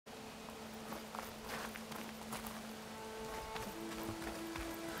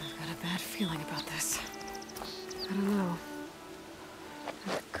feeling about this. I don't know.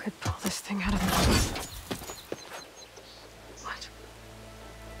 I could pull this thing out of me. What?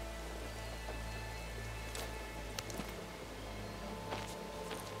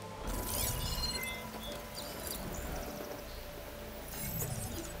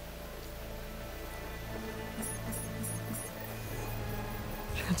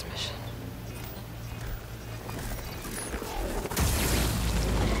 Transmission.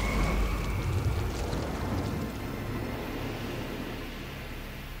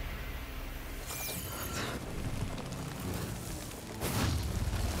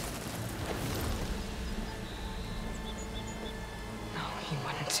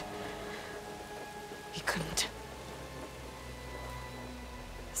 He couldn't.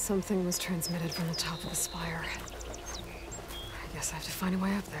 Something was transmitted from the top of the spire. I guess I have to find a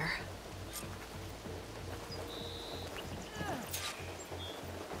way up there.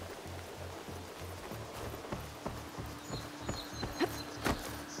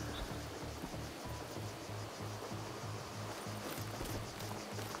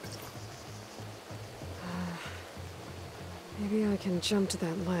 Maybe I can jump to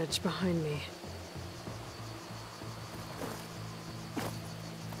that ledge behind me.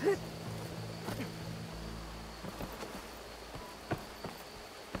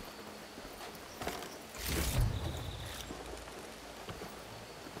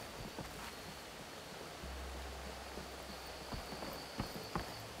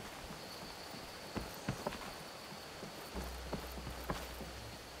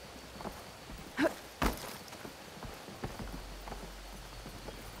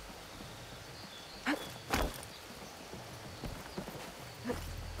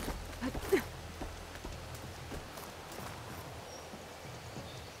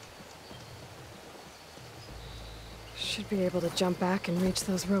 Should be able to jump back and reach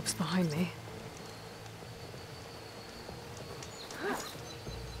those ropes behind me.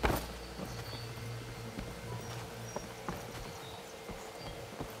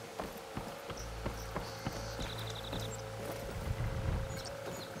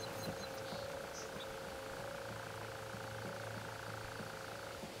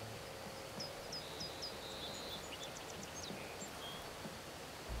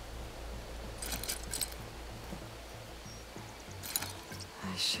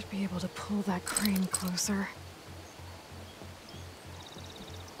 I should be able to pull that crane closer.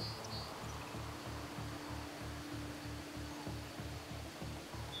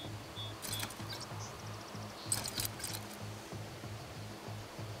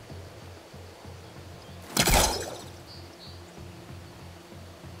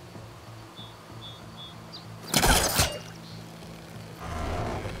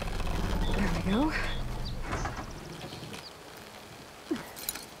 There we go.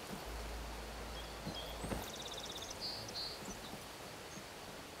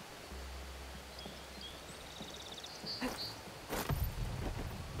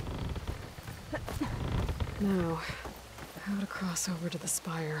 Now, how to cross over to the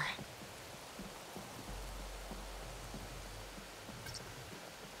spire.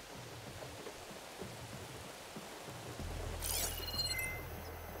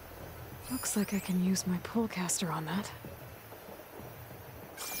 Looks like I can use my pullcaster on that.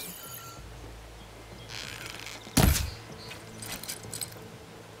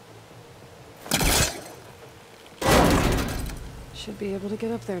 Should be able to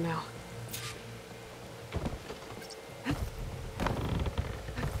get up there now.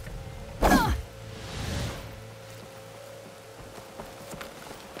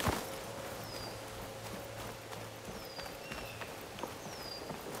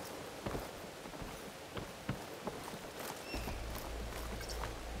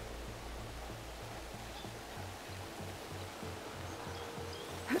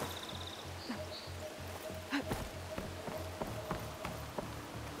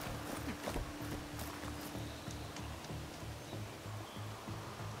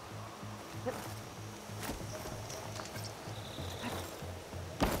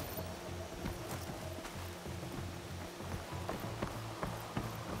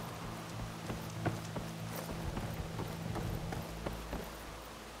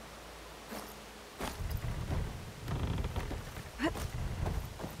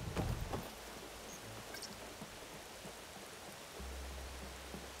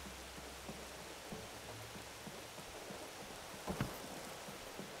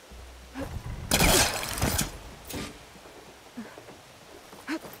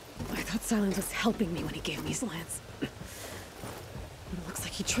 Silence was helping me when he gave me slants. But it looks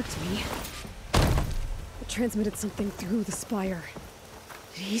like he tricked me. It transmitted something through the spire.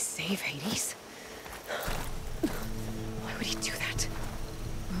 Did he save Hades? Why would he do that?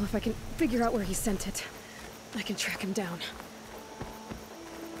 Well, if I can figure out where he sent it, I can track him down.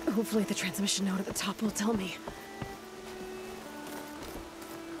 Hopefully the transmission note at the top will tell me.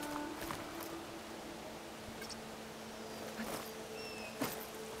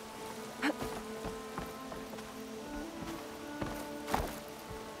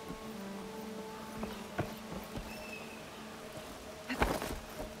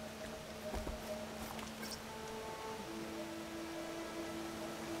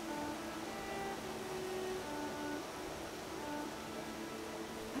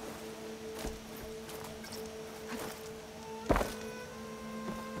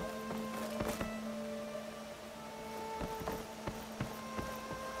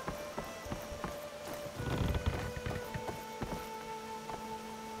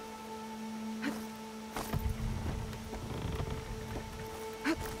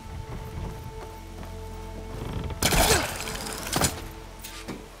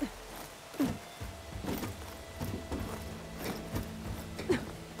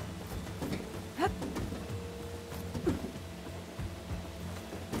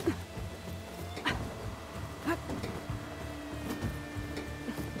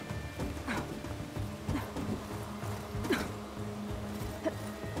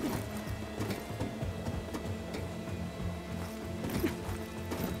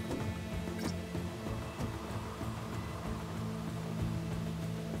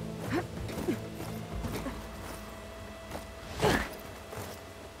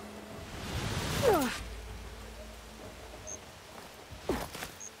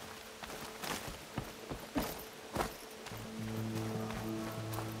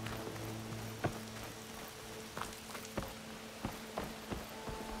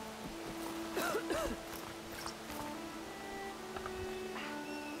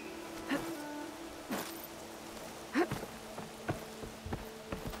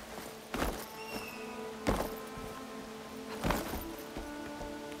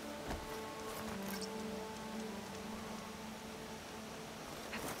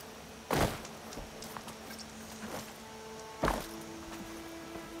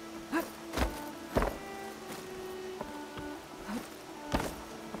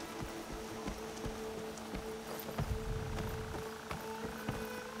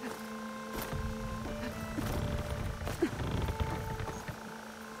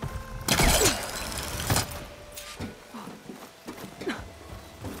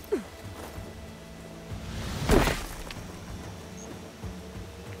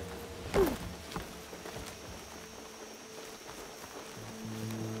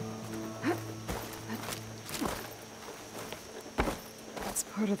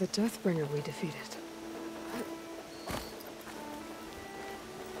 Part of the Deathbringer we defeated.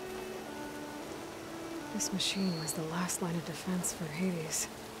 This machine was the last line of defense for Hades.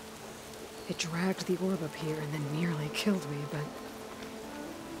 It dragged the orb up here and then nearly killed me, but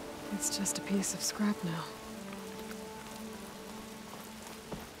it's just a piece of scrap now.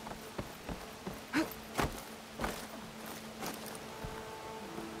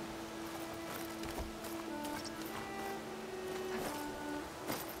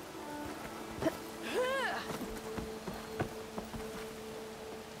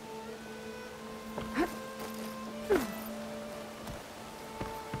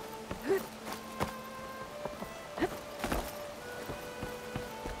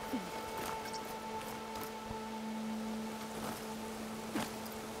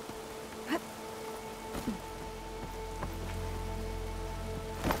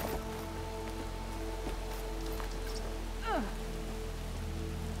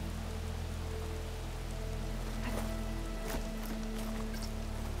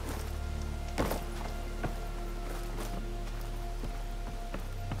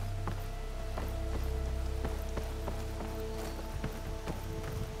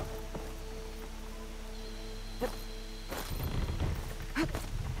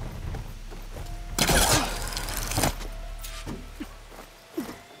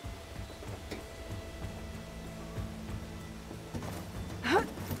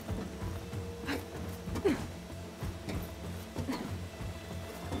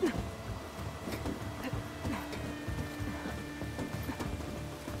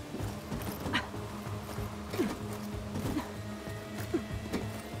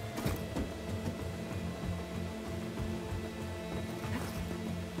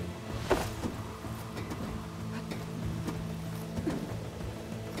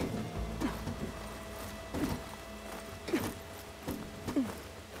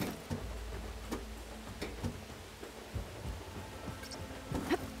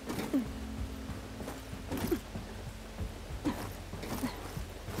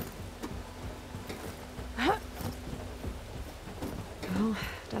 Well,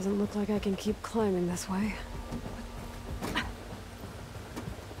 doesn't look like I can keep climbing this way.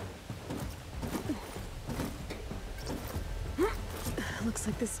 Looks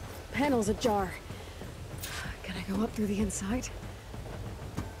like this panel's ajar. Can I go up through the inside?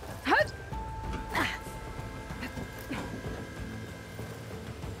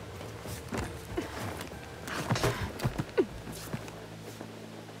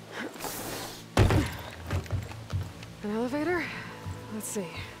 An elevator? Let's see.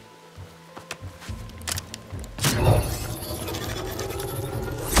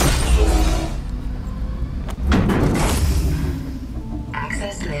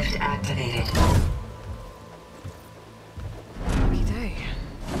 Access lift activated. Lucky day.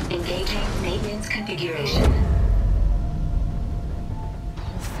 Engaging maintenance configuration. The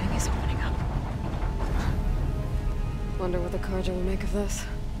whole thing is opening up. Wonder what the Carja will make of this.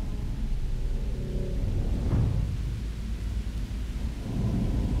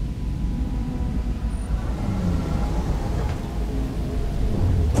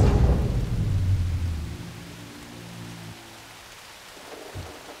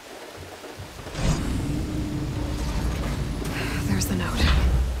 There's the note.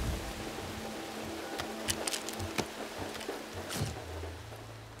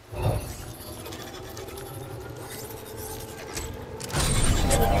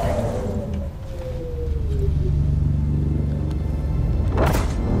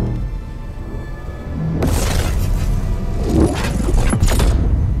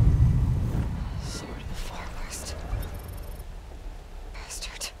 Sword of the Far West.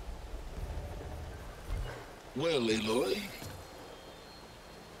 Bastard. Well, Aloy,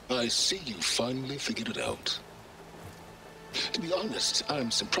 I see you finally figured it out. To be honest, I'm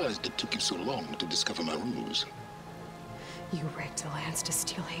surprised it took you so long to discover my ruse. You rigged the lands to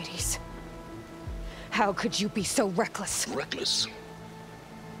steal Hades. How could you be so reckless? Reckless?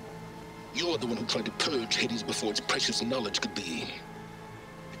 You're the one who tried to purge Hades before its precious knowledge could be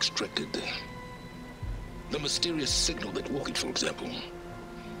extracted. The mysterious signal that woke it, for example.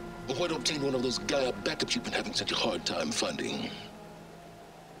 Or why to obtain one of those Gaia backups you've been having such a hard time finding.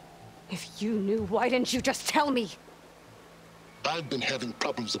 If you knew, why didn't you just tell me? I've been having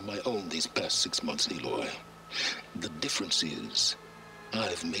problems of my own these past 6 months, Aloy. The difference is,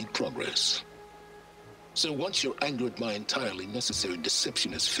 I've made progress. So once your anger at my entirely necessary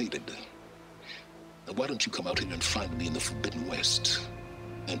deception has faded, why don't you come out here and find me in the Forbidden West,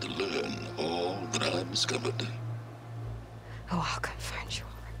 and learn all that I've discovered? Oh, I'll come find you,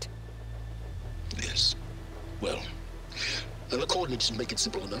 all right. Yes. Well, the coordinates make it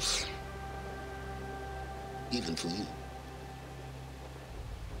simple enough. Even for you.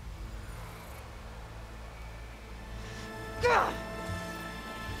 Ugh!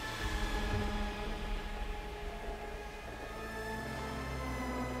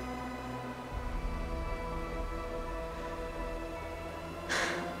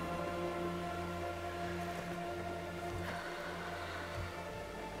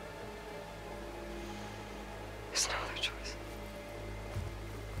 There's no other choice.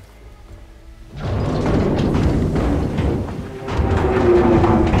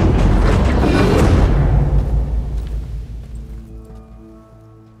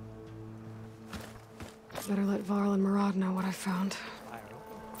 Better let Varl and Murad know what I found.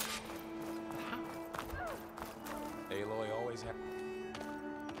 Aloy always had.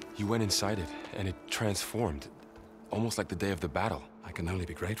 You went inside it, and it transformed, almost like the day of the battle. I can only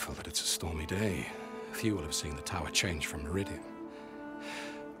be grateful that it's a stormy day. Few will have seen the tower change from Meridian.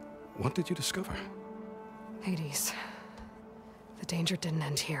 What did you discover? Hades. The danger didn't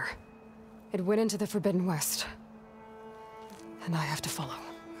end here. It went into the Forbidden West. And I have to follow.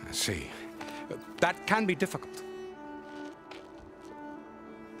 I see. That can be difficult.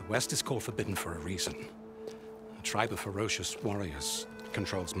 The West is called Forbidden for a reason. A tribe of ferocious warriors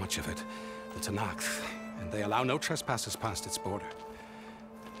controls much of it, the Tenakth, and they allow no trespassers past its border.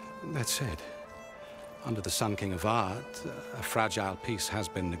 That said, under the Sun King of Ard, a fragile peace has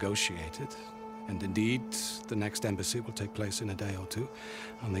been negotiated, and indeed, the next embassy will take place in a day or two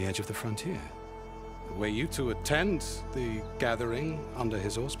on the edge of the frontier. Were you to attend the gathering under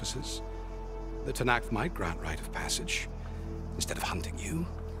his auspices, the Tenakth might grant right of passage, instead of hunting you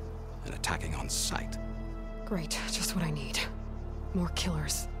and attacking on sight. Great, just what I need. More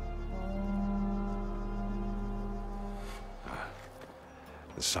killers.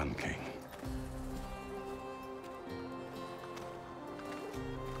 The Sun King.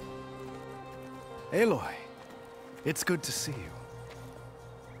 Aloy, it's good to see you.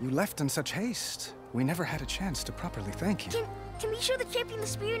 You left in such haste. We never had a chance to properly thank you. Can we show the champion the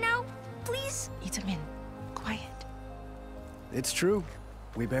spear now, please? Itamin, quiet. It's true.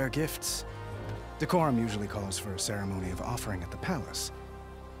 We bear gifts. Decorum usually calls for a ceremony of offering at the palace,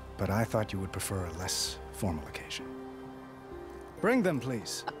 but I thought you would prefer a less formal occasion. Bring them,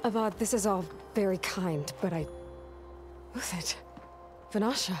 please. Avad, this is all very kind, but Who's it?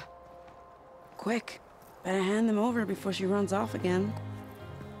 Vanasha. Quick. Better hand them over before she runs off again.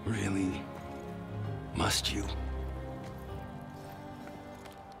 Really? Must you?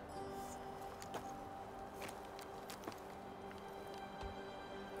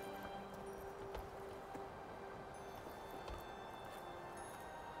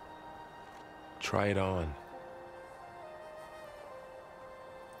 Try it on.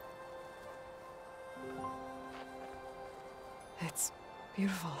 It's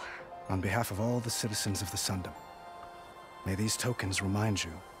beautiful. On behalf of all the citizens of the Sundom, may these tokens remind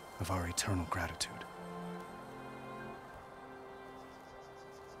you of our eternal gratitude.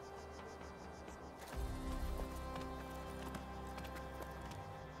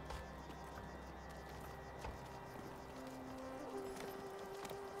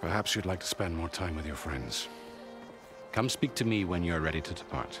 Perhaps you'd like to spend more time with your friends. Come speak to me when you're ready to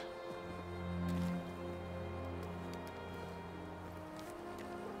depart.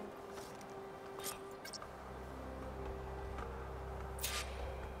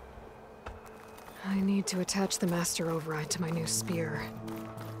 I need to attach the master override to my new spear.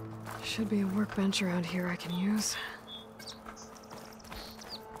 Should be a workbench around here I can use.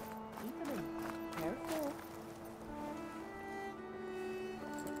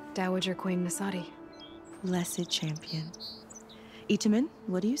 Dowager Queen Nasadi. Blessed champion. Itamen,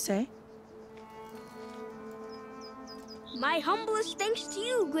 what do you say? My humblest thanks to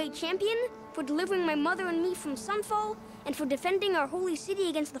you, great champion, for delivering my mother and me from Sunfall, and for defending our holy city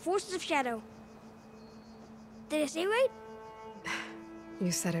against the forces of Shadow. Did I say right?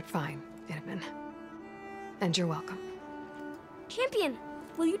 You said it fine, Itamen. And you're welcome. Champion,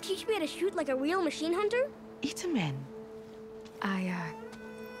 will you teach me how to shoot like a real machine hunter? Itamen.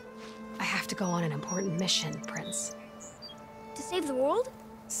 I have to go on an important mission, Prince. To save the world?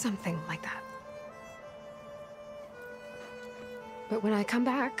 Something like that. But when I come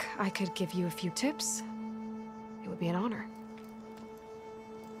back, I could give you a few tips. It would be an honor.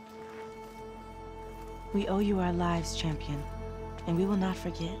 We owe you our lives, champion, and we will not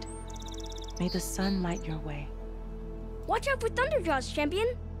forget. May the sun light your way. Watch out for Thunderjaws, champion!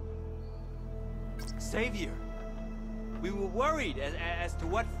 Savior, we were worried as to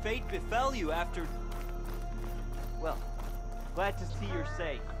what fate befell you after... Well, glad to see you're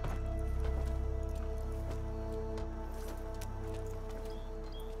safe.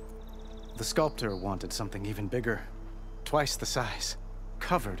 The sculptor wanted something even bigger, twice the size,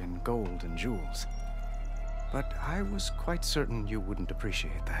 covered in gold and jewels. But I was quite certain you wouldn't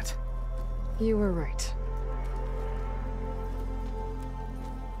appreciate that. You were right.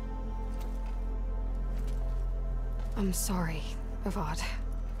 I'm sorry, Avad.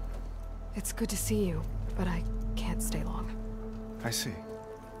 It's good to see you, but I can't stay long. I see.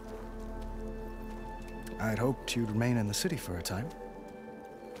 I'd hoped you'd remain in the city for a time.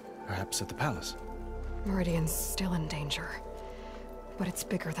 Perhaps at the palace. Meridian's still in danger, but it's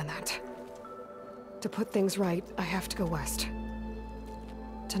bigger than that. To put things right, I have to go west.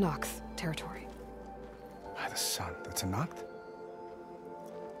 To Nox territory. By the sun, that's a Noct?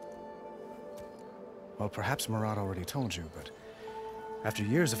 Well, perhaps Murad already told you, but after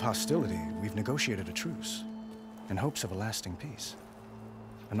years of hostility, we've negotiated a truce, in hopes of a lasting peace.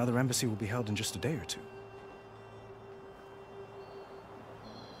 Another embassy will be held in just a day or two.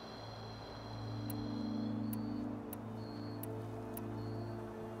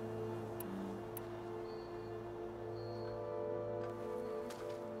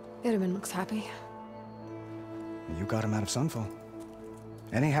 Itamen looks happy. You got him out of Sunfall.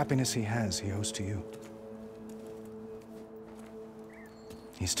 Any happiness he has, he owes to you.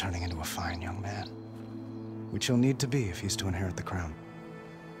 He's turning into a fine young man, which he'll need to be if he's to inherit the crown.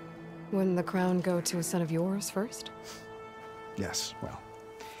 Wouldn't the crown go to a son of yours first? Yes, well,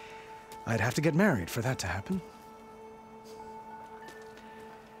 I'd have to get married for that to happen.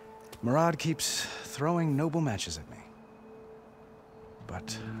 Murad keeps throwing noble matches at me.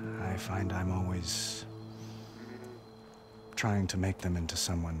 But I find I'm always trying to make them into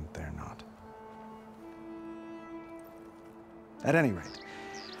someone they're not. At any rate,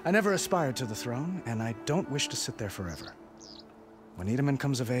 I never aspired to the throne, and I don't wish to sit there forever. When Itamen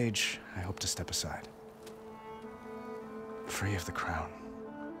comes of age, I hope to step aside. Free of the crown.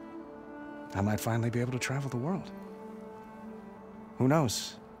 I might finally be able to travel the world. Who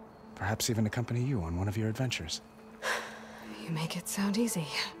knows? Perhaps even accompany you on one of your adventures. You make it sound easy.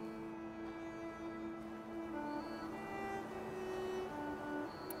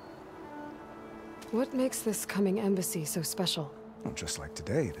 What makes this coming embassy so special? Well, just like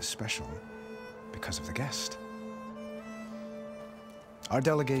today, it is special because of the guest. Our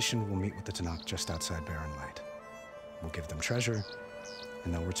delegation will meet with the Tanakh just outside Barren Light. We'll give them treasure,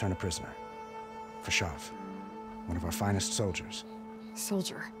 and they'll return a prisoner. Fashav, one of our finest soldiers.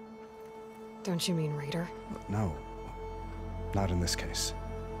 Soldier? Don't you mean raider? No, not in this case.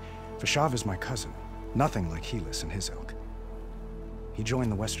 Fashav is my cousin, nothing like Helis and his ilk. He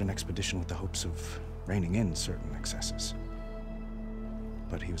joined the Western expedition with the hopes of reining in certain excesses.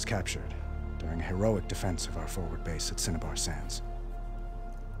 But he was captured during a heroic defense of our forward base at Cinnabar Sands,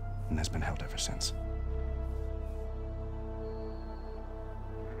 and has been held ever since.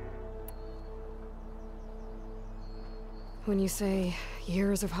 When you say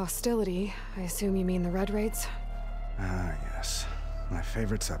years of hostility, I assume you mean the Red Raids? Ah, yes. My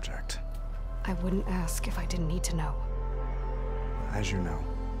favorite subject. I wouldn't ask if I didn't need to know. As you know,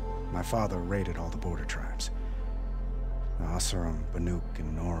 my father raided all the border tribes. The Asuram, Banuk,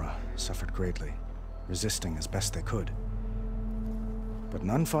 and Nora suffered greatly, resisting as best they could. But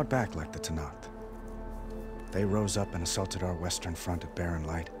none fought back like the Tanakh. They rose up and assaulted our western front at Barren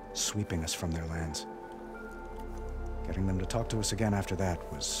Light, sweeping us from their lands. Getting them to talk to us again after that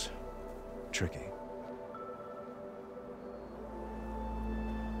was tricky.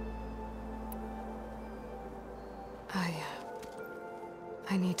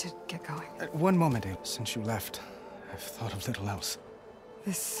 I need to get going. One moment, Aloy. Since you left, I've thought of little else.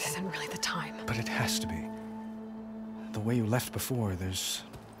 This isn't really the time. But it has to be. The way you left before, there's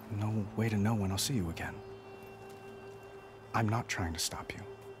no way to know when I'll see you again. I'm not trying to stop you,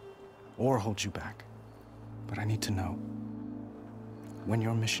 or hold you back. But I need to know, when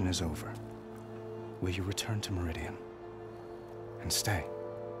your mission is over, will you return to Meridian? And stay?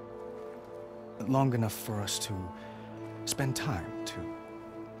 Long enough for us to spend time, to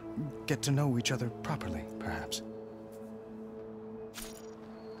get to know each other properly, perhaps.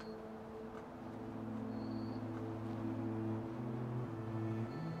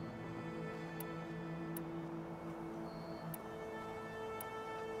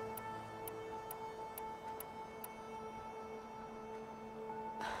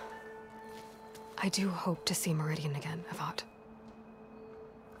 I do hope to see Meridian again, Avat.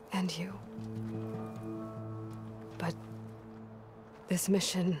 And you. But this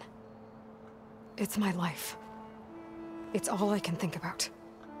mission, it's my life. It's all I can think about.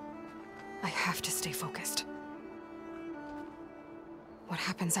 I have to stay focused. What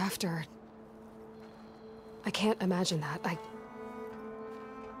happens after? I can't imagine that.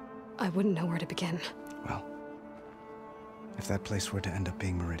 I wouldn't know where to begin. Well, if that place were to end up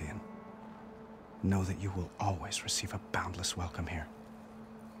being Meridian, know that you will always receive a boundless welcome here.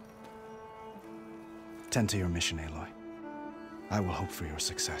 Tend to your mission, Aloy. I will hope for your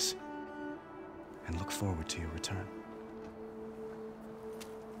success, and look forward to your return.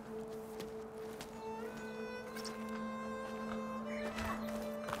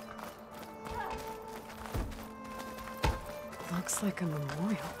 Looks like a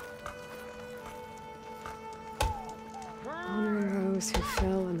memorial. Honoring those who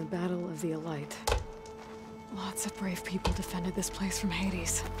fell in the Battle of the Aloy. Lots of brave people defended this place from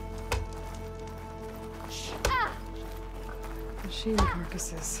Hades. Machine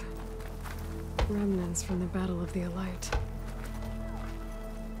carcasses. Remnants from the Battle of the Aloy.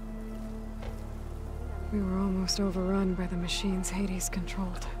 We were almost overrun by the machines Hades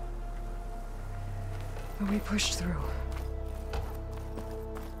controlled. But we pushed through.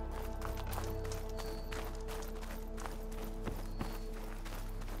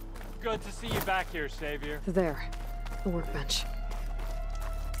 Good to see you back here, Savior. There. The workbench.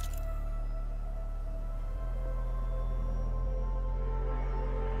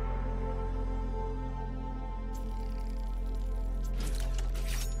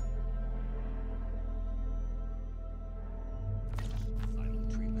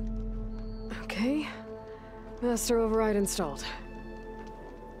 Okay. Master override installed.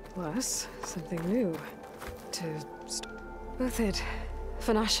 Plus, something new. Uthid.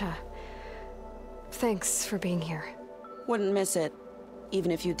 Vanasha. Thanks for being here. Wouldn't miss it.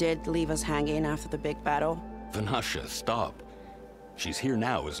 Even if you did leave us hanging after the big battle. Vanasha, stop. She's here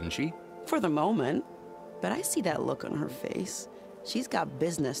now, isn't she? For the moment. But I see that look on her face. She's got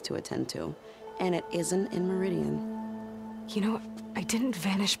business to attend to. And it isn't in Meridian. You know, I didn't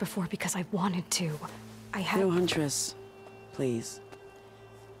vanish before because I wanted to. I had... No, Huntress. Please.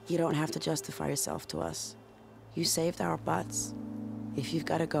 You don't have to justify yourself to us. You saved our butts. If you've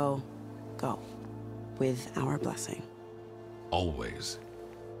got to go, go. With our blessing. Always.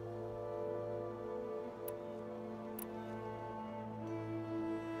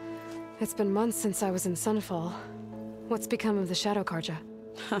 It's been months since I was in Sunfall. What's become of the Shadow Carja?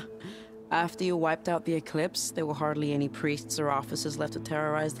 After you wiped out the Eclipse, there were hardly any priests or officers left to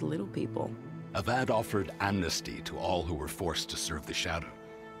terrorize the little people. Avad offered amnesty to all who were forced to serve the Shadow.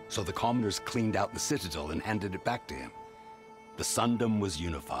 So the commoners cleaned out the Citadel and handed it back to him. The Sundom was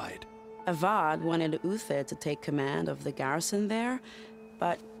unified. Avad wanted Uther to take command of the garrison there,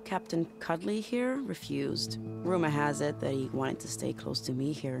 but Captain Cudley here refused. Rumor has it that he wanted to stay close to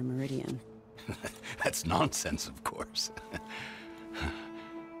me here in Meridian. That's nonsense, of course.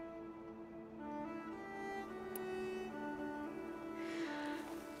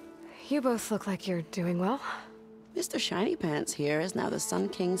 You both look like you're doing well. Mr. Shiny Pants here is now the Sun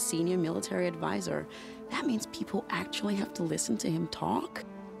King's senior military advisor. That means people actually have to listen to him talk?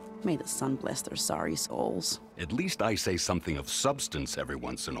 May the sun bless their sorry souls. At least I say something of substance every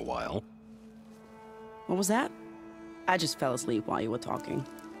once in a while. What was that? I just fell asleep while you were talking.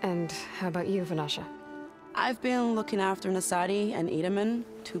 And how about you, Vanasha? I've been looking after Nasadi and Edaman.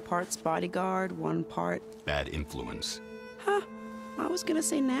 2 parts bodyguard, 1 part... Bad influence. Huh. I was gonna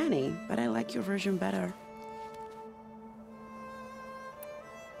say nanny, but I like your version better.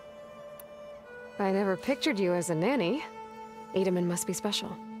 I never pictured you as a nanny. Edaman must be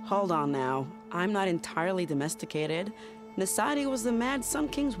special. Hold on now. I'm not entirely domesticated. Nasadi was the Mad Sun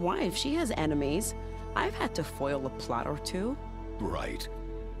King's wife. She has enemies. I've had to foil a plot or 2. Right.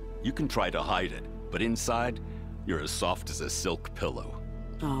 You can try to hide it, but inside, you're as soft as a silk pillow.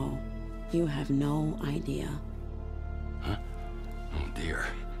 Oh, you have no idea. Huh? Oh dear.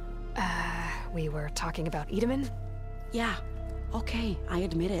 We were talking about Edaman? Yeah. Okay, I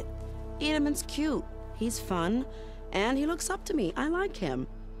admit it. Edaman's cute. He's fun. And he looks up to me. I like him.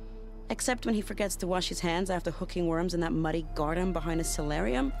 Except when he forgets to wash his hands after hooking worms in that muddy garden behind a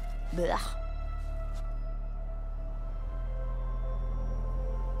solarium. Blech.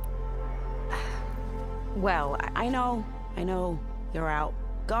 Well, I know. You're out.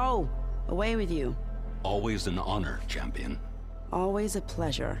 Go! Away with you. Always an honor, champion. Always a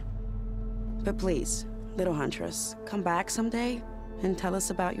pleasure. But please, little huntress, come back someday and tell us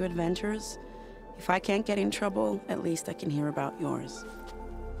about your adventures. If I can't get in trouble, at least I can hear about yours.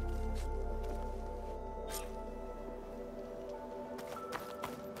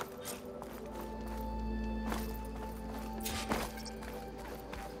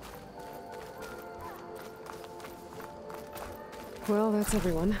 Well, that's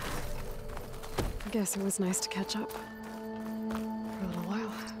everyone. I guess it was nice to catch up. For a little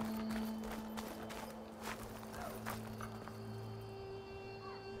while.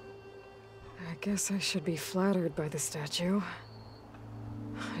 I guess I should be flattered by the statue.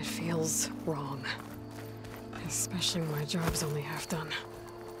 It feels wrong. Especially when my job's only half done.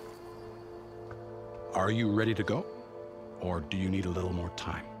 Are you ready to go? Or do you need a little more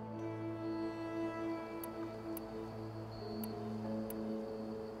time?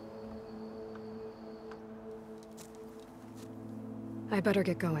 I better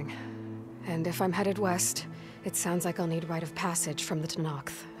get going. And if I'm headed west, it sounds like I'll need rite of passage from the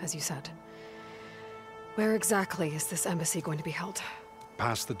Tenakth, as you said. Where exactly is this embassy going to be held?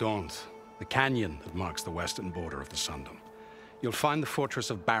 Past the Daunt, the canyon that marks the western border of the Sundom. You'll find the fortress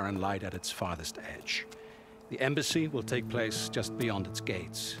of Barren Light at its farthest edge. The embassy will take place just beyond its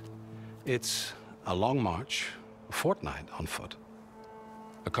gates. It's a long march, a fortnight on foot.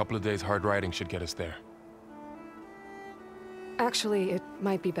 A couple of days hard riding should get us there. Actually, it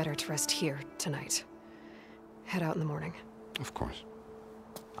might be better to rest here tonight. Head out in the morning. Of course.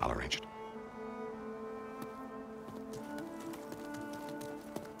 I'll arrange it.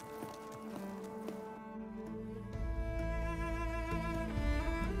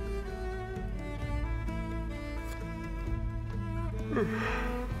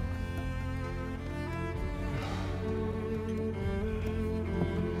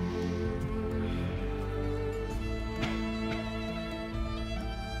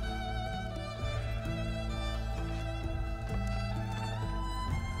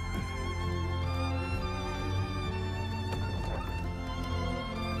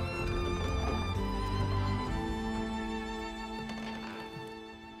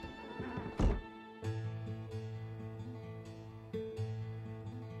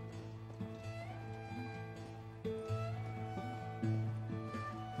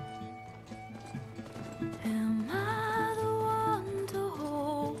 Am I the one to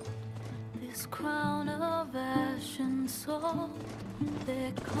hold this crown of ash and salt?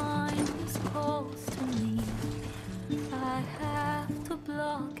 Their kindness calls to me. I have to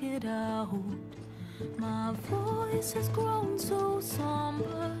block it out. My voice has grown so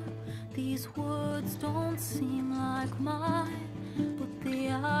somber. These words don't seem like mine, but the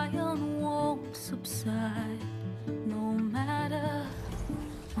iron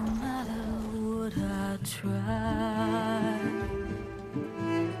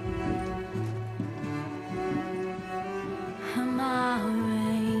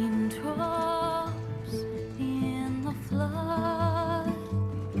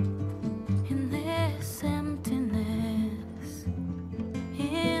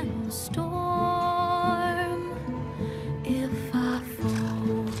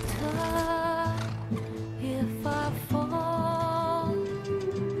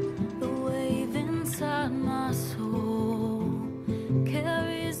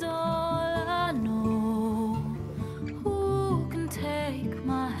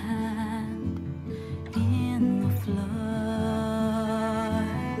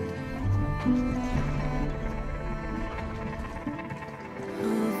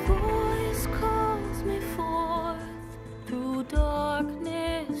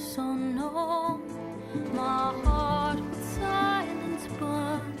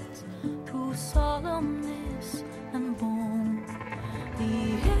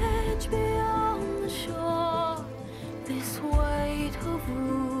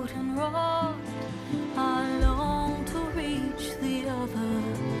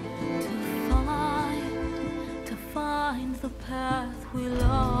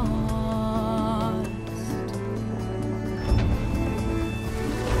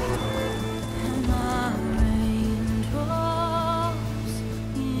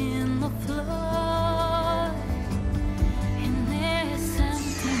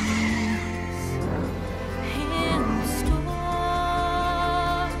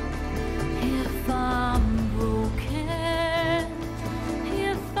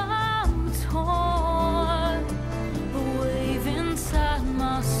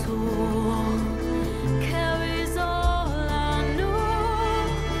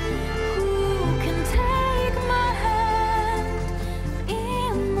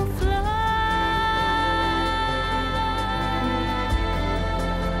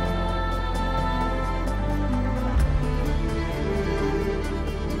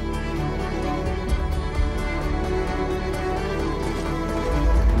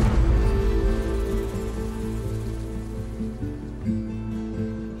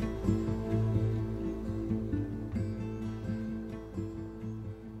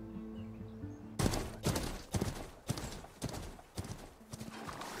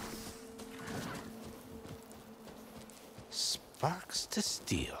Sparks to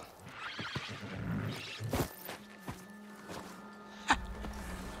steel.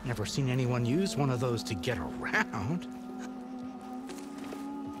 Never seen anyone use one of those to get around.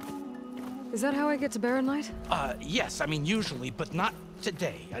 Is that how I get to Barren Light? Yes, I mean usually, but not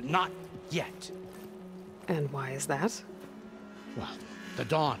today. Not yet. And why is that? Well, the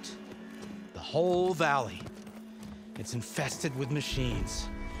Daunt. The whole valley. It's infested with machines.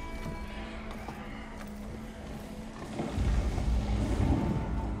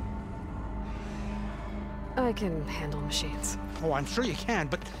 I can handle machines. Oh, I'm sure you can,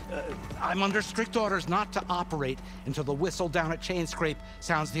 but I'm under strict orders not to operate until the whistle down at Chainscrape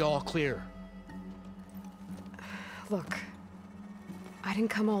sounds the all clear. Look, I didn't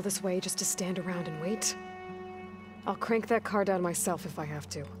come all this way just to stand around and wait. I'll crank that car down myself if I have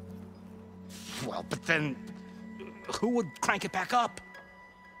to. Well, but then who would crank it back up?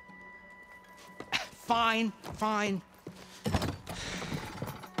 Fine, fine.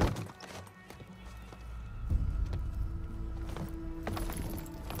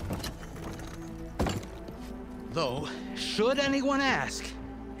 Though, should anyone ask,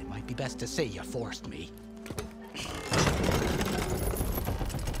 it might be best to say you forced me.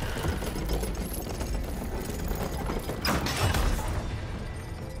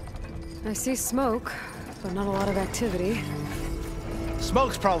 I see smoke, but not a lot of activity.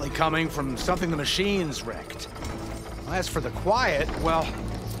 Smoke's probably coming from something the machines wrecked. As for the quiet, well,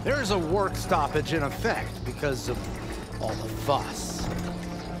 there's a work stoppage in effect because of all the fuss.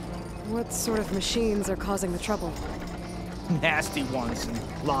 What sort of machines are causing the trouble? Nasty ones,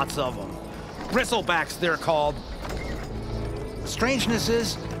 and lots of them. Bristlebacks, they're called. The strangeness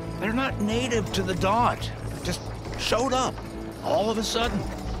is, they're not native to the Daunt. They just showed up, all of a sudden.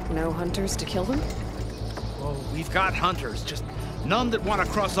 No hunters to kill them? Oh, we've got hunters, just none that want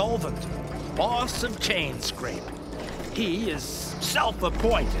to cross Ulvund. Boss of Chainscrape. He is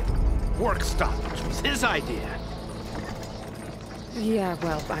self-appointed. Work stoppage was his idea. Yeah,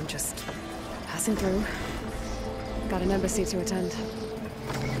 well, I'm just passing through. Got an embassy to attend.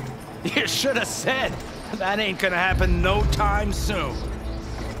 You should have said. That ain't gonna happen no time soon.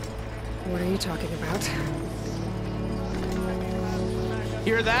 What are you talking about?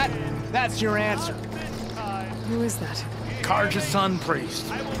 Hear that? That's your answer. Who is that? Karja's Sun Priest.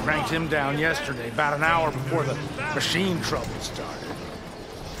 Cranked him down yesterday, about an hour before the machine trouble started.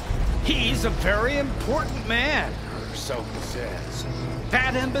 He's a very important man, or so he says.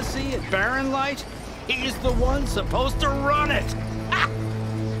 That embassy at Barren Light, he's the one supposed to run it. Ah!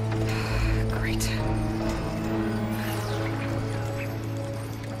 Great.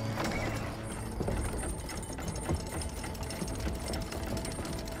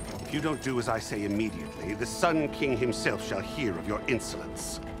 If you don't do as I say immediately, the Sun King himself shall hear of your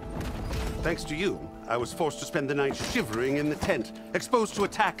insolence. Thanks to you, I was forced to spend the night shivering in the tent. Exposed to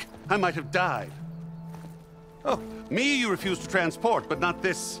attack, I might have died. Oh, me you refuse to transport, but not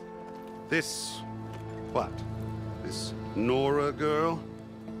this... what? This Nora girl?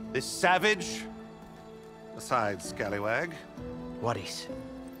 This savage? Besides, scallywag. Wadis.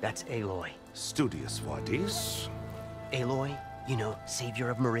 That's Aloy. Studious Wadis. Aloy, you know, savior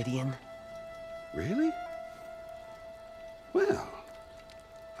of Meridian. Really? Well,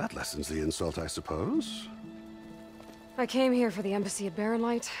 that lessens the insult, I suppose. I came here for the embassy at Barren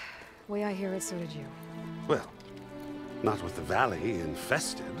Light. Way I hear it, so did you. Well, not with the valley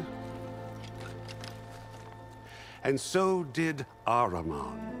infested. And so did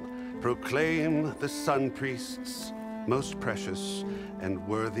Ahriman proclaim the Sun Priests most precious and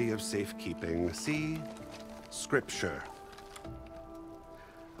worthy of safekeeping. See? Scripture.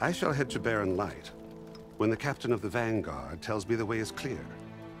 I shall head to Barren Light when the captain of the Vanguard tells me the way is clear,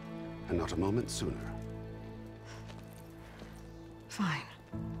 and not a moment sooner. Fine.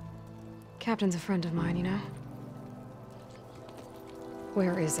 Captain's a friend of mine, you know?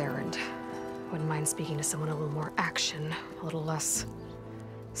 Where is Erend? Wouldn't mind speaking to someone a little more action, a little less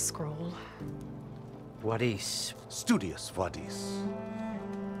scroll. Wadis. Studious Wadis.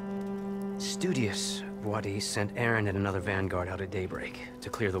 Studious Wadis sent Erend and another Vanguard out at daybreak to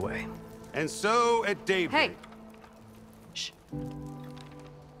clear the way. And so at daybreak... Hey! Shh.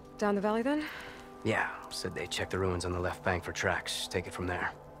 Down the valley, then? Yeah, said they checked the ruins on the left bank for tracks. Take it from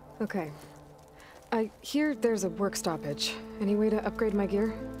there. Okay. I hear there's a work stoppage. Any way to upgrade my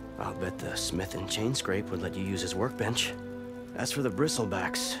gear? I'll bet the smith in Chainscrape would let you use his workbench. As for the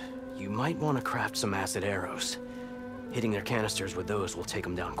bristlebacks, you might want to craft some acid arrows. Hitting their canisters with those will take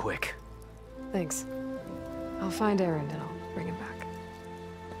them down quick. Thanks. I'll find Erend and I'll bring him back.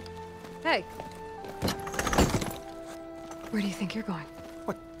 Hey! Where do you think you're going?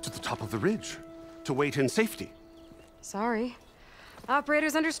 What? To the top of the ridge. To wait in safety. Sorry.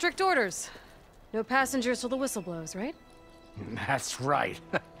 Operators under strict orders. No passengers till the whistle blows, right? That's right.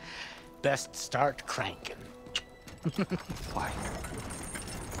 Best start cranking. Why?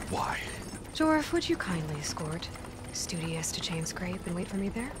 Why? Jorf, would you kindly escort Studios to Chain Scrape and wait for me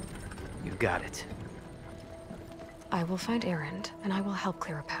there? You got it. I will find Erend, and I will help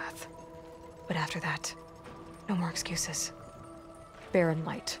clear a path. But after that, no more excuses. Barren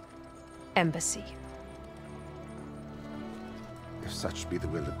Light. Embassy. If such be the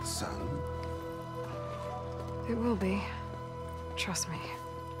will of the sun. It will be. Trust me.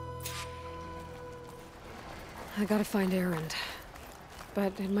 I gotta find Erend.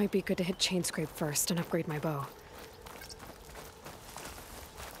 But it might be good to hit Chain Scrape first and upgrade my bow.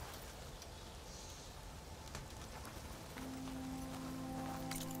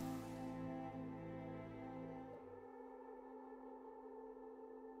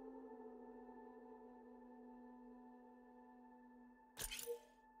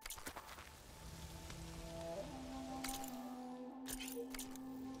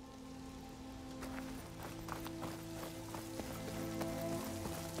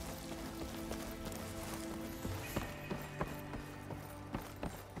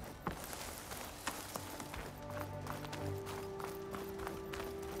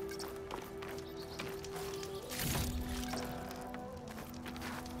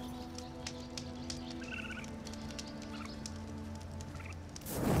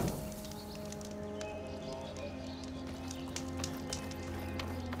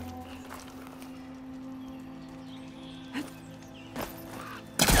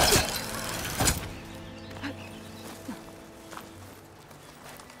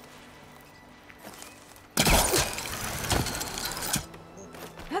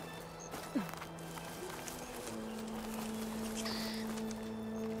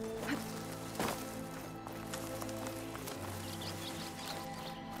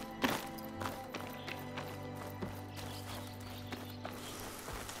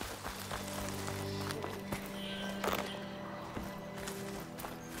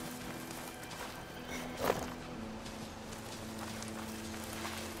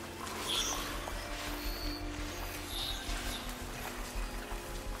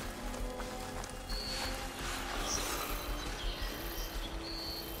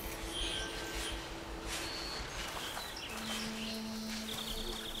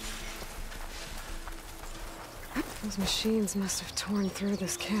 Those machines must have torn through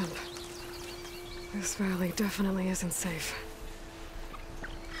this camp. This valley definitely isn't safe.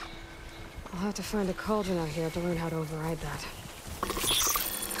 I'll have to find a cauldron out here to learn how to override that.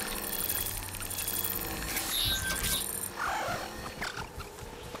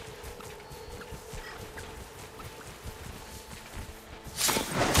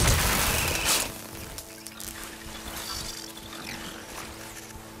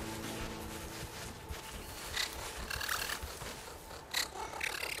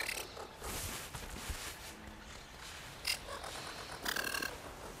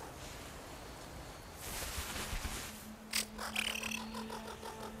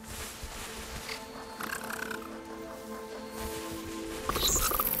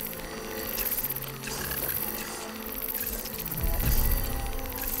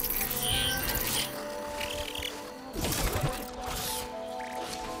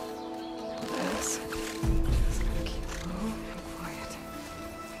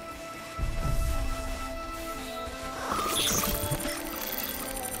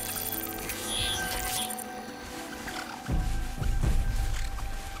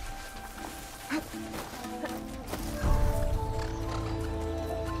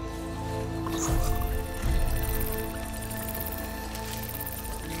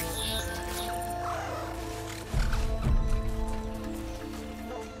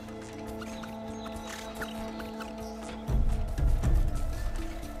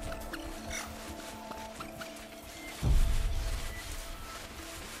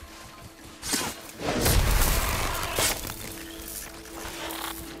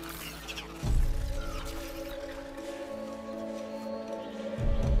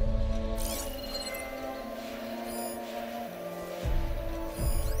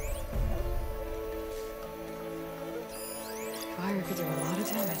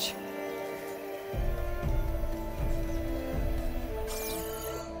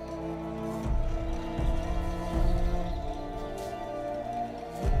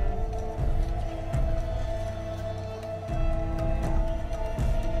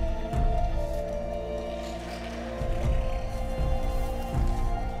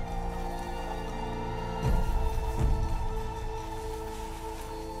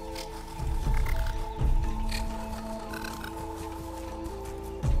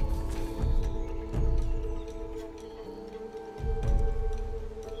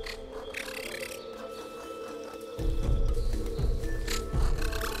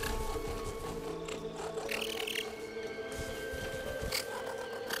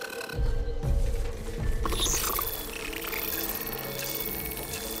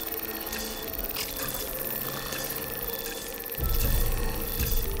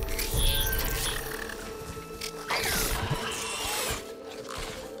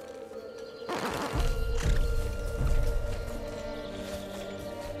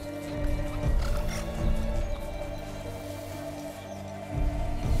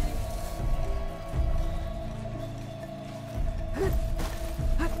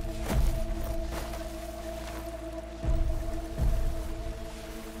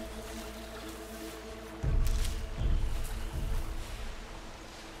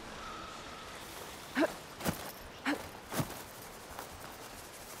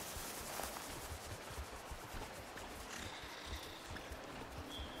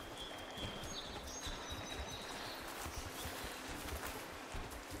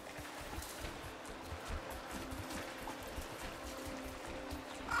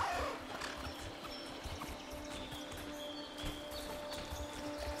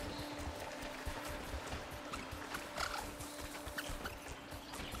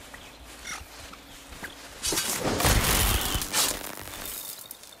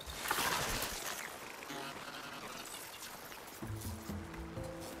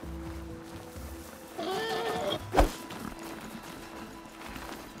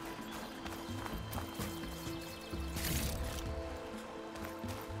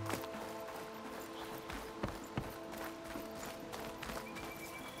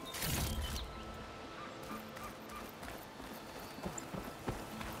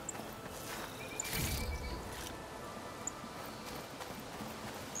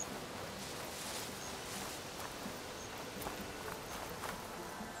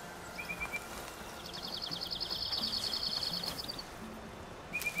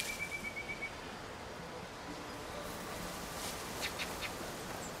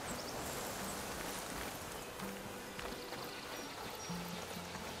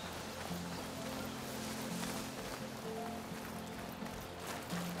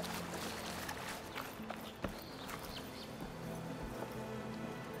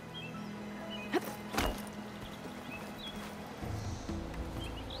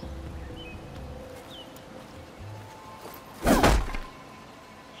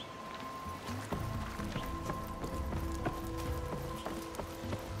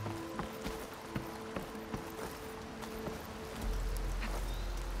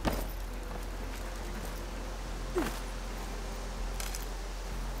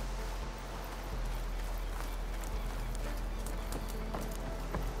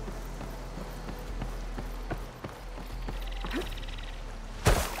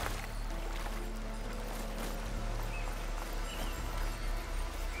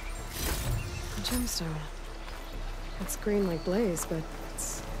 gemstone. It's green like blaze, but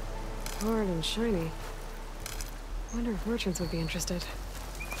it's hard and shiny. Wonder if merchants would be interested.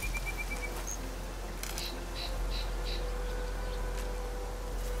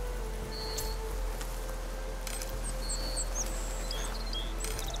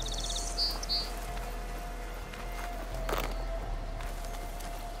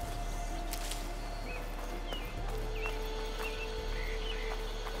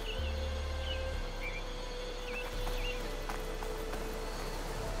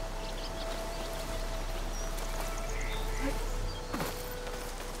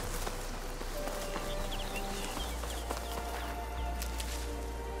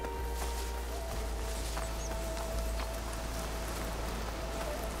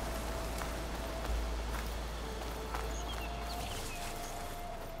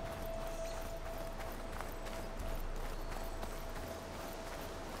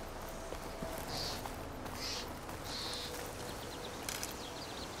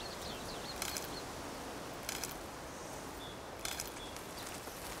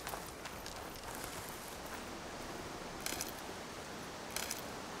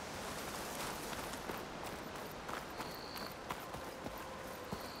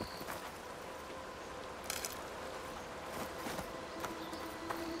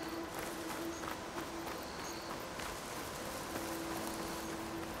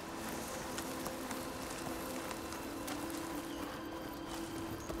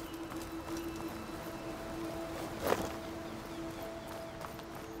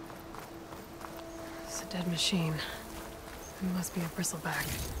 Dead machine. It must be a bristleback.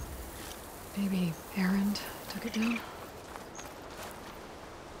 Maybe Errand took it down?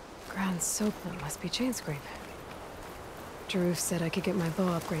 Grand Soaplet must be chain scrape. Drew said I could get my bow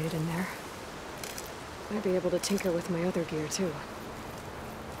upgraded in there. Might be able to tinker with my other gear too.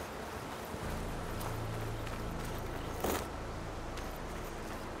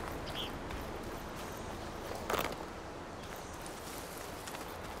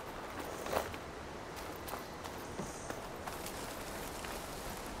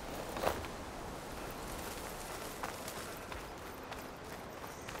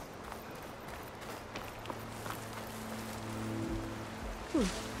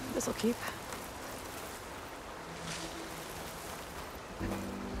 This'll keep.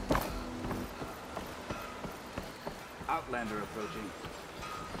 Outlander approaching.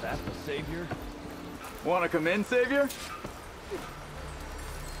 That the Savior? Wanna come in, Savior?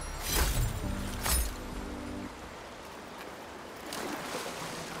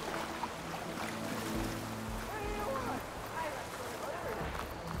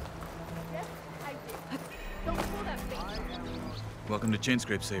 Welcome to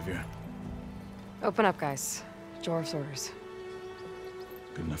Chainscrape, Savior. Open up, guys. Jorv's orders.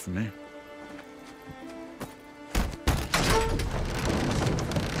 Good enough for me.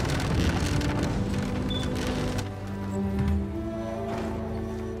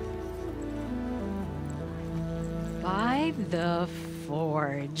 By the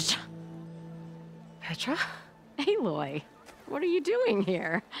Forge. Petra? Aloy, what are you doing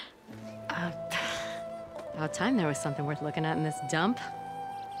here? About time there was something worth looking at in this dump.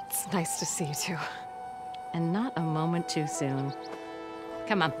 It's nice to see you too. And not a moment too soon.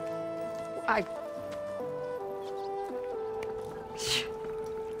 Come on.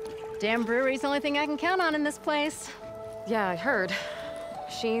 Damn brewery's the only thing I can count on in this place. Yeah, I heard.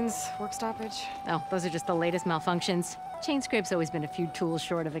 Machines, work stoppage. Oh, those are just the latest malfunctions. Chainscrape's always been a few tools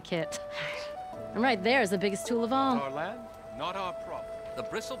short of a kit. And right there is the biggest tool of all. Our land, not our problem. The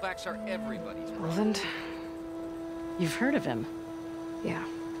bristlebacks are everybody's problem. Roland? You've heard of him? Yeah.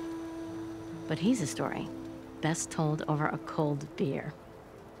 But he's a story best told over a cold beer.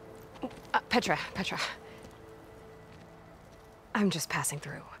 Petra. I'm just passing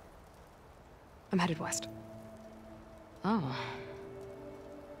through. I'm headed west. Oh.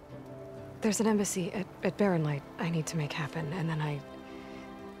 There's an embassy at Barren Light I need to make happen, and then I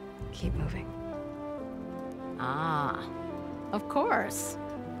keep moving. Ah, of course.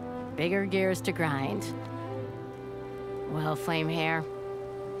 Bigger gears to grind. Well, Flamehair,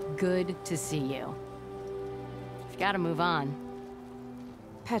 good to see you. You've got to move on.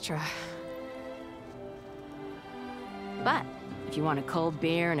 Petra. But if you want a cold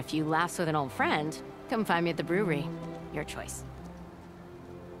beer and a few laughs with an old friend, come find me at the brewery. Your choice.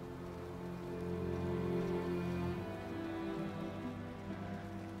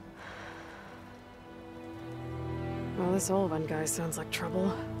 Well, this Olvan guy sounds like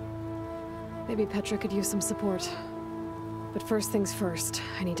trouble. Maybe Petra could use some support. But first things first,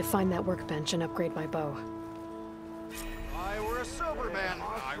 I need to find that workbench and upgrade my bow. I were a sober man,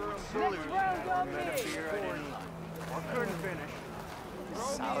 I would Or couldn't finish.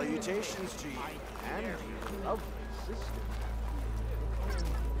 Salutations to you and your lovely sister.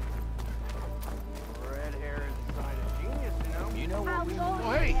 Red hair is a sign of genius, you know? You know what we want?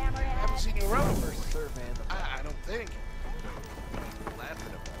 Oh, hey, I haven't seen you around. I don't think.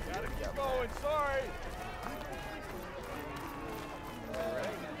 Laughing about it. Gotta keep going, sorry.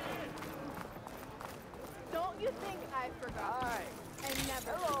 Don't you think I forgot? Hi. And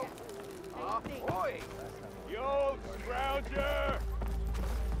never Hello. forget. Boy. Yo, scrounger!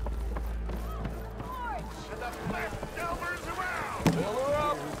 And the leftovers around! Fill her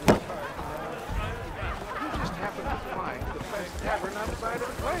up! You just happened to find the best tavern outside of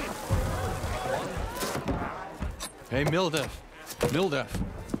the place. Hey, Mildef. Mildef.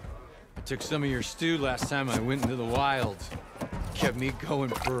 I took some of your stew last time I went into the wilds. Kept me going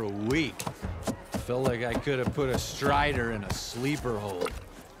for a week. Felt like I could have put a strider in a sleeper hold.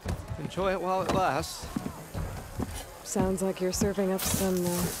 Enjoy it while it lasts. Sounds like you're serving up some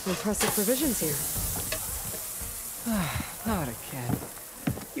impressive provisions here. Not again.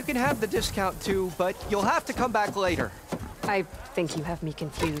 You can have the discount too, but you'll have to come back later. I think you have me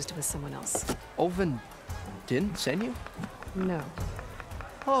confused with someone else. Oven didn't send you? No.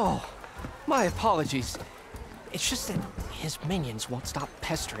 Oh, my apologies. It's just that his minions won't stop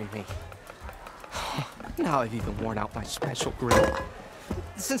pestering me. Now I've even worn out my special grill.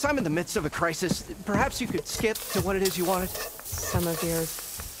 Since I'm in the midst of a crisis, perhaps you could skip to what it is you wanted? Some of your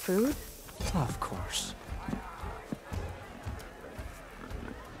food? Of course.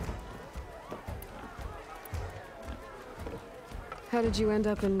 How did you end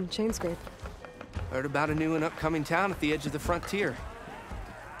up in Chainscrape? Heard about a new and upcoming town at the edge of the frontier.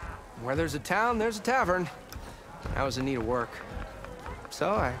 Where there's a town, there's a tavern. I was in need of work. So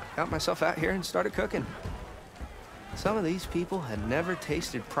I got myself out here and started cooking. Some of these people had never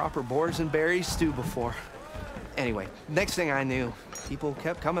tasted proper boars and berries stew before. Anyway, next thing I knew, people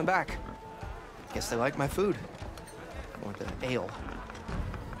kept coming back. Guess they liked my food. Or the ale.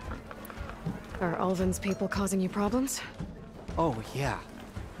 Are Ulvin's people causing you problems? Oh, yeah.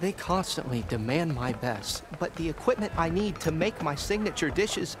 They constantly demand my best, but the equipment I need to make my signature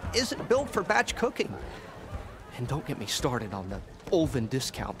dishes isn't built for batch cooking. And don't get me started on the Ulvin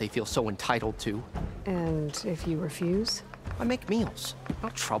discount they feel so entitled to. And if you refuse? I make meals,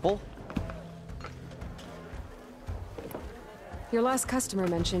 not trouble. Your last customer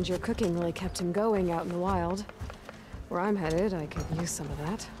mentioned your cooking really kept him going out in the wild. Where I'm headed, I could use some of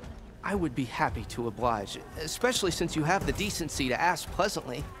that. I would be happy to oblige, especially since you have the decency to ask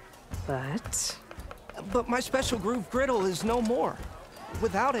pleasantly. But my special groove griddle is no more.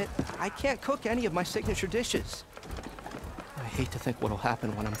 Without it, I can't cook any of my signature dishes. I hate to think what'll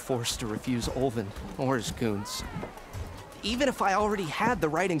happen when I'm forced to refuse Ulvin or his goons. Even if I already had the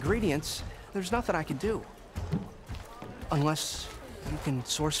right ingredients, there's nothing I can do. Unless you can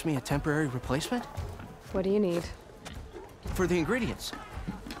source me a temporary replacement? What do you need? For the ingredients,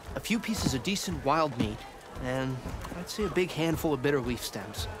 a few pieces of decent wild meat, and I'd say a big handful of bitter leaf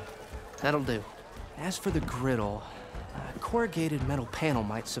stems. That'll do. As for the griddle, a corrugated metal panel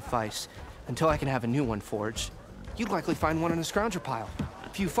might suffice until I can have a new one forged. You'd likely find one in a scrounger pile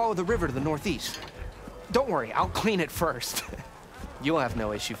if you follow the river to the northeast. Don't worry, I'll clean it first. You'll have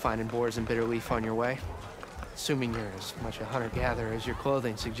no issue finding boars and bitter leaf on your way. Assuming you're as much a hunter-gatherer as your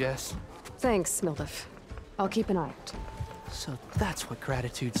clothing suggests. Thanks, Mildef. I'll keep an eye out. So that's what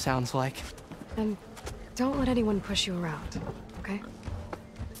gratitude sounds like. And don't let anyone push you around, okay?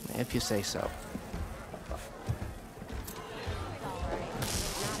 If you say so.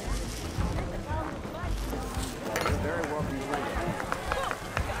 You're very welcome to ring.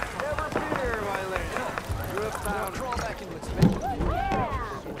 Never fear, my lady. You're upbound. Crawl back into its bed.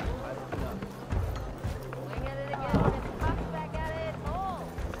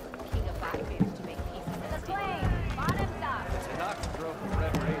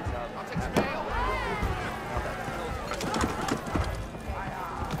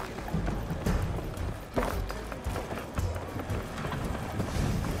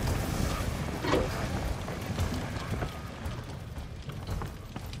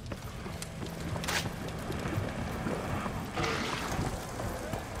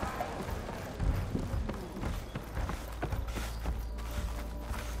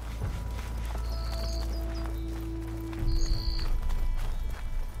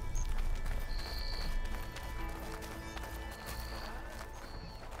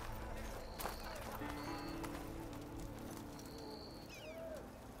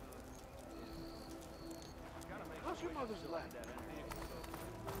 How's your mother's leg?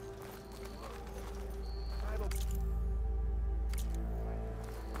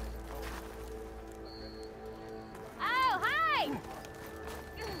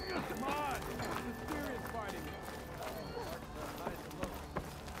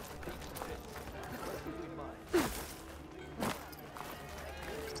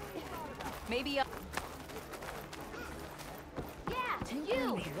 Maybe I'll... Yeah,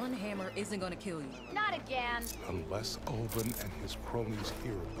 you! One hammer isn't gonna kill you. Not again. Unless Ulvin and his cronies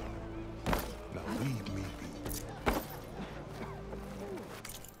hear about it. Now leave me be.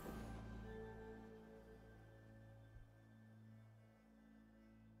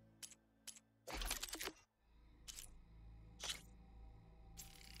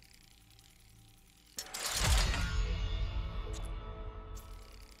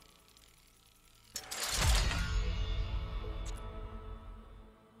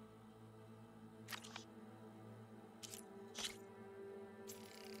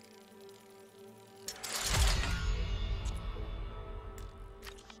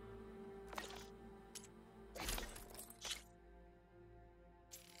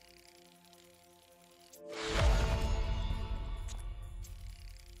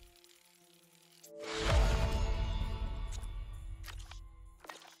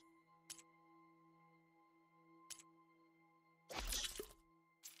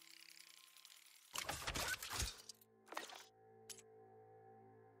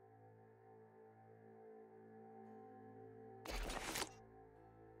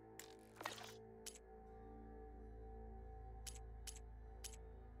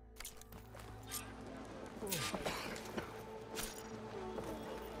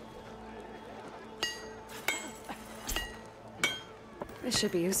 This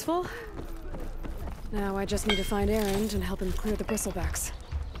should be useful. Now I just need to find Erend and help him clear the bristlebacks.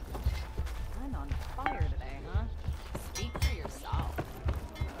 I'm on fire today, huh? Speak for yourself.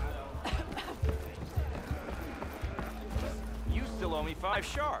 You still owe me 5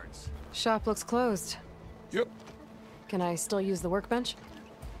 shards. Shop looks closed. Yep. Can I still use the workbench?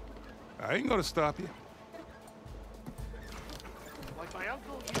 I ain't gonna stop you. Like my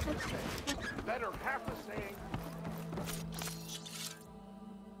uncle used to say, better half a saying.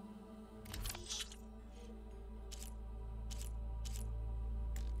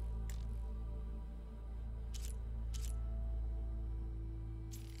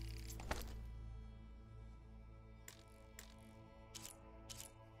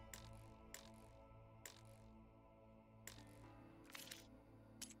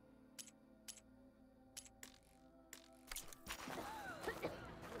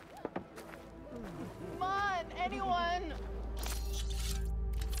 Come on, anyone!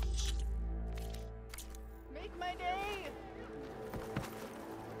 Make my day!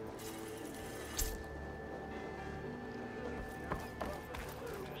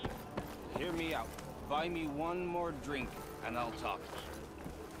 Hear me out. Buy me one more drink, and I'll talk.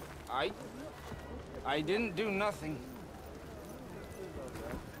 I didn't do nothing.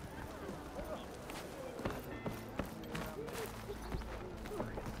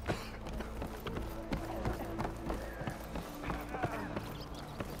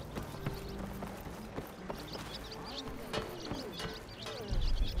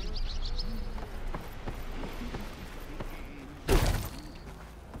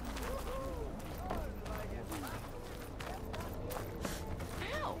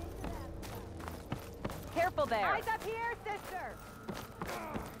 Careful there. Eyes up here, sister! I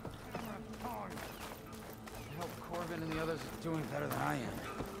hope Corbin and the others are doing better than I am.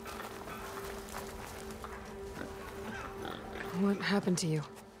 What happened to you?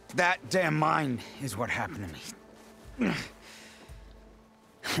 That damn mine is what happened to me.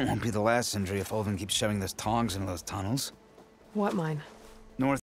 It won't be the last injury if Ulvin keeps shoving those tongs into those tunnels. What mine?